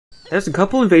There's a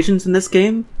couple invasions in this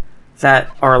game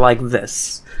that are like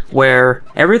this, where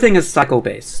everything is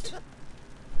cycle-based.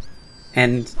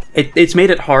 And it's made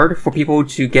it hard for people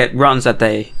to get runs that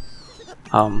they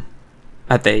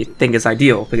think is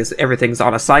ideal, because everything's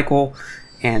on a cycle,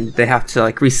 and they have to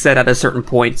like reset at a certain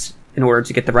point in order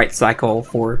to get the right cycle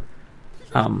for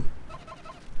them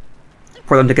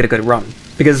to get a good run.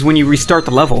 Because when you restart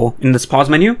the level in this pause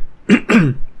menu,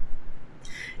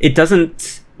 it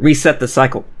doesn't reset the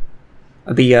cycle,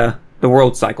 the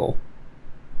world cycle.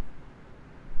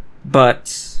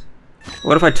 But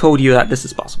what if I told you that this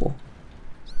is possible?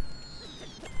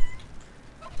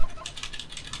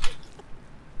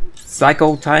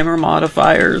 Cycle timer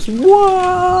modifiers.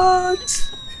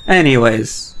 What?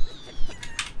 Anyways,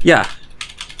 yeah,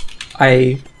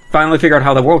 I finally figured out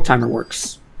how the world timer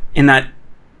works, and that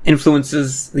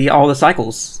influences all the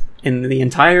cycles in the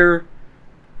entire.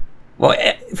 Well,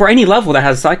 for any level that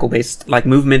has cycle-based like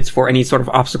movements for any sort of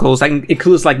obstacles, that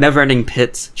includes like never-ending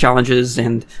pit challenges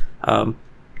and well,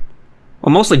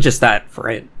 mostly just that for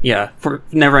it. Yeah, for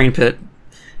never-ending pit,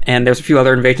 and there's a few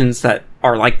other invasions that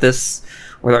are like this,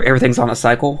 where everything's on a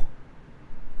cycle.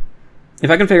 If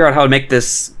I can figure out how to make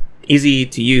this easy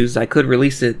to use, I could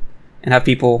release it and have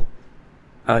people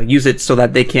use it so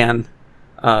that they can,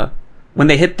 when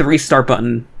they hit the restart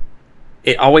button,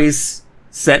 it always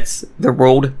sets the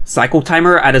world cycle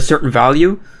timer at a certain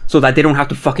value so that they don't have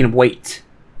to fucking wait.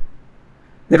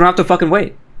 They don't have to fucking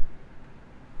wait.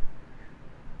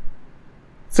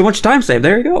 So much time saved.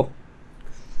 There you go.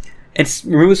 It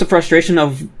removes the frustration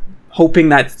of hoping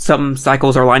that some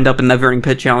cycles are lined up in never-ending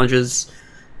pit challenges,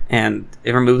 and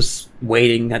it removes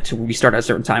waiting to restart at a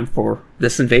certain time for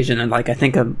this invasion and like I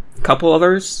think a couple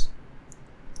others.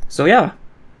 So yeah,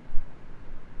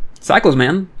 cycles,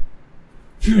 man.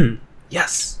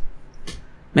 Yes,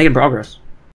 making progress.